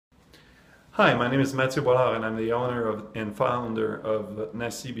Hi, my name is Mathieu Bollard and I'm the owner and founder of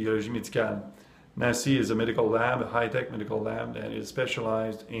NACI Biologie Médicale. NACI is a medical lab, a high-tech medical lab that is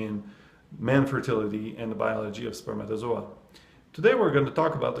specialized in man fertility and the biology of spermatozoa. Today we're going to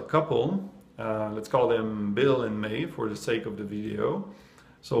talk about the couple, let's call them Bill and May for the sake of the video.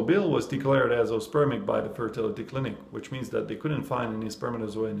 So Bill was declared azoospermic by the fertility clinic, which means that they couldn't find any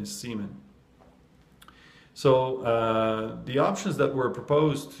spermatozoa in his semen. So the options that were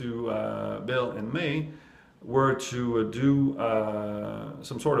proposed to Bill and May were to do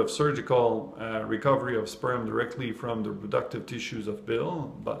some sort of surgical recovery of sperm directly from the reproductive tissues of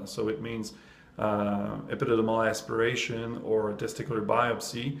Bill. So it means epididymal aspiration or testicular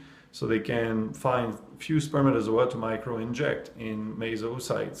biopsy, so they can find few spermatozoa to micro-inject in May's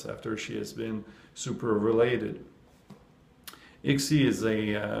oocytes after she has been super-related. ICSI is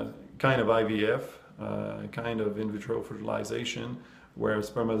a kind of IVF, kind of in vitro fertilization, where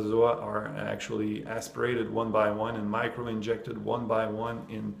spermatozoa are actually aspirated one by one and micro-injected one by one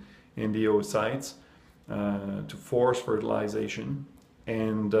in the oocytes to force fertilization.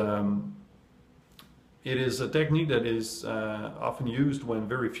 And it is a technique that is often used when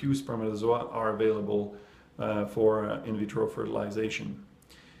very few spermatozoa are available for in vitro fertilization.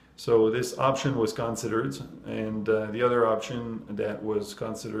 So this option was considered, and the other option that was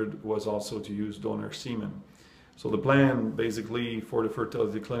considered was also to use donor semen. So the plan basically for the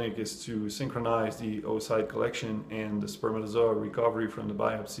fertility clinic is to synchronize the oocyte collection and the spermatozoa recovery from the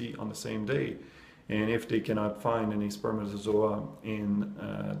biopsy on the same day. And if they cannot find any spermatozoa in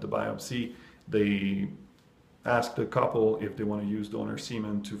the biopsy, they ask the couple if they want to use donor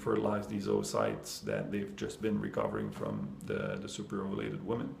semen to fertilize these oocytes that they've just been recovering from the super-ovulated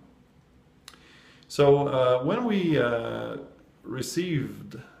women. So when we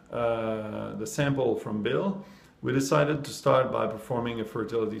received the sample from Bill, we decided to start by performing a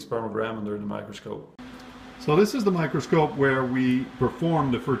fertility spermogram under the microscope. So this is the microscope where we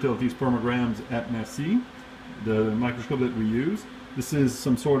perform the fertility spermograms at NACI, the microscope that we use. This is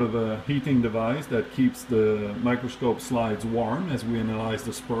some sort of a heating device that keeps the microscope slides warm as we analyze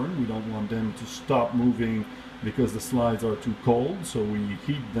the sperm. We don't want them to stop moving because the slides are too cold, so we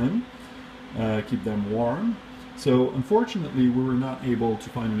heat them, keep them warm. So unfortunately we were not able to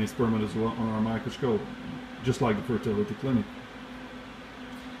find any spermatozoa on our microscope, just like the fertility clinic.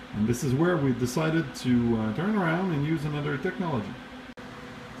 And this is where we decided to turn around and use another technology.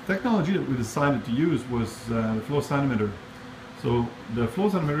 The technology that we decided to use was the flow cytometer. So the flow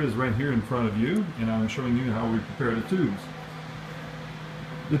cytometer is right here in front of you, and I'm showing you how we prepare the tubes.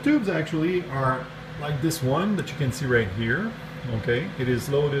 The tubes actually are like this one that you can see right here. Okay, it is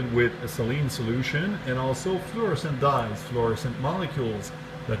loaded with a saline solution and also fluorescent dyes, fluorescent molecules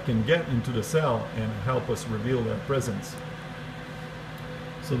that can get into the cell and help us reveal their presence.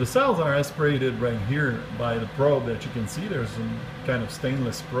 So the cells are aspirated right here by the probe that you can see. There's some kind of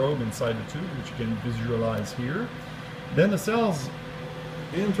stainless probe inside the tube which you can visualize here. Then the cells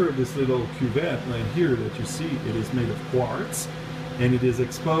enter this little cuvette right here that you see. It is made of quartz and it is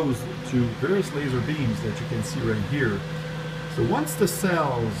exposed to various laser beams that you can see right here. So once the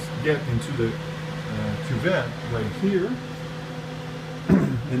cells get into the cuvette right here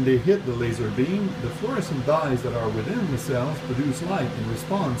and they hit the laser beam, the fluorescent dyes that are within the cells produce light in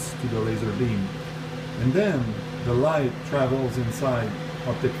response to the laser beam. And then the light travels inside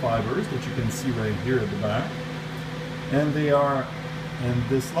optic fibers that you can see right here at the back. And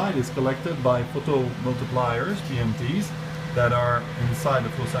this light is collected by photomultipliers, PMTs, that are inside the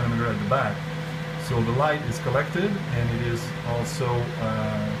flow cytometer at the back. So the light is collected and it is also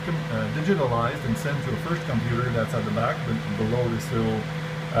digitalized and sent to a first computer that's at the back, below this little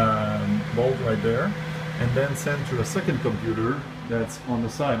bolt right there, and then sent to a second computer that's on the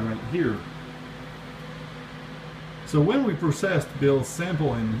side right here. So when we processed Bill's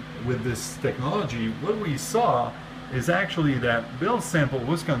sample with this technology, what we saw is actually that Bill's sample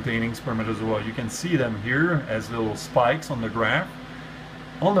was containing spermatozoa. You can see them here as little spikes on the graph.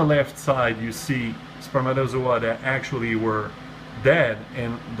 On the left side you see spermatozoa that actually were dead,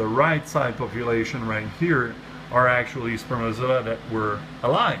 and the right side population right here are actually spermatozoa that were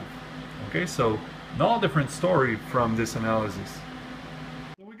alive. Okay, so no different story from this analysis.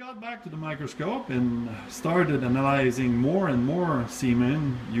 So we got back to the microscope and started analyzing more and more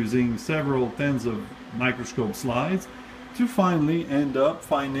semen using several tens of microscope slides to finally end up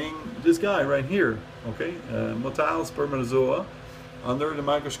finding this guy right here, okay, motile spermatozoa under the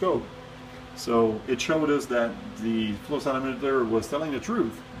microscope. So it showed us that the flow cytometer was telling the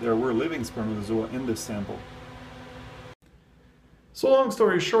truth. There were living spermatozoa in this sample. So long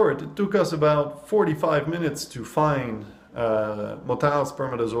story short, it took us about 45 minutes to find motile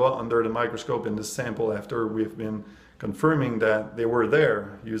spermatozoa under the microscope in this sample after we've been confirming that they were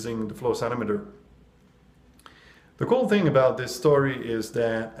there using the flow cytometer. The cool thing about this story is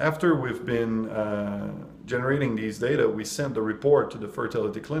that after we've been generating these data, we sent the report to the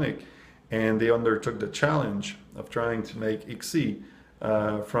fertility clinic, and they undertook the challenge of trying to make ICSI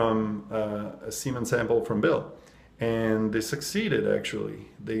from a semen sample from Bill. And they succeeded, actually.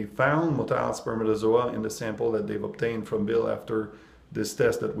 They found motile spermatozoa in the sample that they've obtained from Bill after this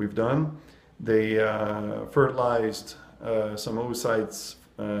test that we've done. They fertilized some oocytes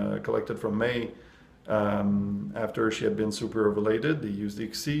collected from May after she had been superovulated. They used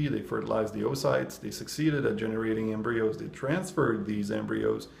ICSI, they fertilized the oocytes, they succeeded at generating embryos, they transferred these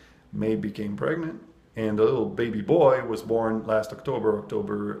embryos, May became pregnant, and the little baby boy was born last October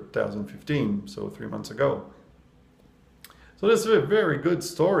 2015, so 3 months ago. So this is a very good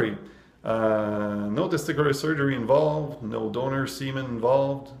story. No testicular surgery involved, no donor semen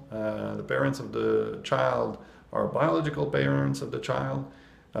involved. The parents of the child are biological parents of the child.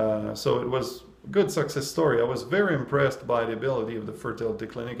 So it was a good success story. I was very impressed by the ability of the fertility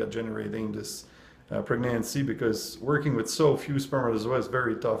clinic at generating this pregnancy, because working with so few spermatozoa is a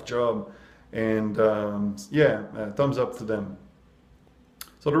very tough job. And thumbs up to them.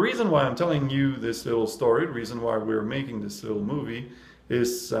 So the reason why I'm telling you this little story, the reason why we're making this little movie,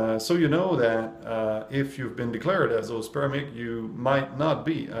 is so you know that if you've been declared azoospermic, you might not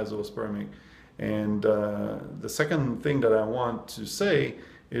be azoospermic. And the second thing that I want to say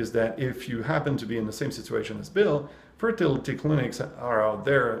is that if you happen to be in the same situation as Bill, fertility clinics are out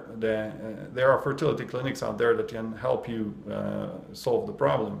there. There are fertility clinics out there that can help you solve the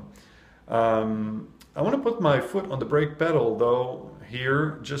problem. I want to put my foot on the brake pedal, though,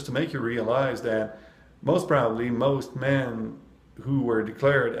 here, just to make you realize that most probably most men who were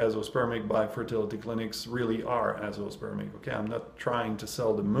declared azoospermic by fertility clinics really are azoospermic. Okay, I'm not trying to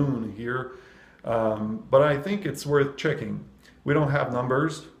sell the moon here, but I think it's worth checking. We don't have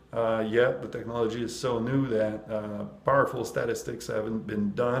numbers yet. The technology is so new that powerful statistics haven't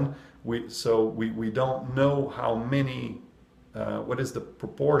been done. So we don't know how many, what is the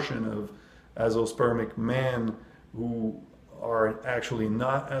proportion of azoospermic men who are actually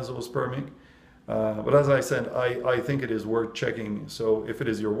not azoospermic. But as I said, I think it is worth checking. So if it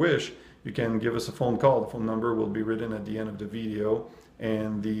is your wish, you can give us a phone call. The phone number will be written at the end of the video,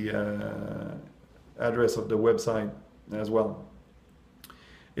 and the address of the website as well.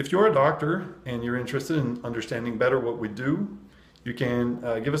 If you're a doctor and you're interested in understanding better what we do, you can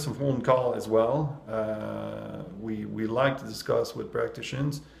give us a phone call as well. We like to discuss with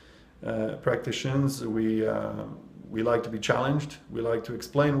practitioners. We like to be challenged. We like to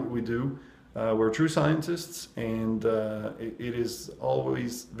explain what we do. We're true scientists, and it is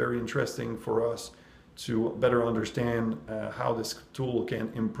always very interesting for us to better understand how this tool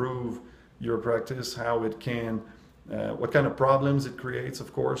can improve your practice, how it can, what kind of problems it creates.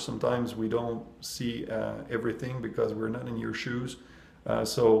 Of course, sometimes we don't see everything because we're not in your shoes.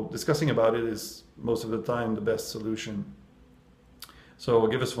 So discussing about it is most of the time the best solution. So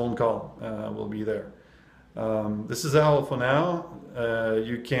give us a phone call. We'll be there. This is Al for now.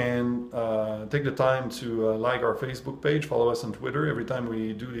 You can take the time to like our Facebook page, follow us on Twitter. Every time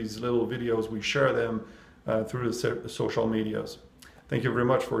we do these little videos, we share them through the social medias. Thank you very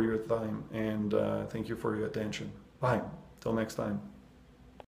much for your time, and thank you for your attention. Bye. Till next time.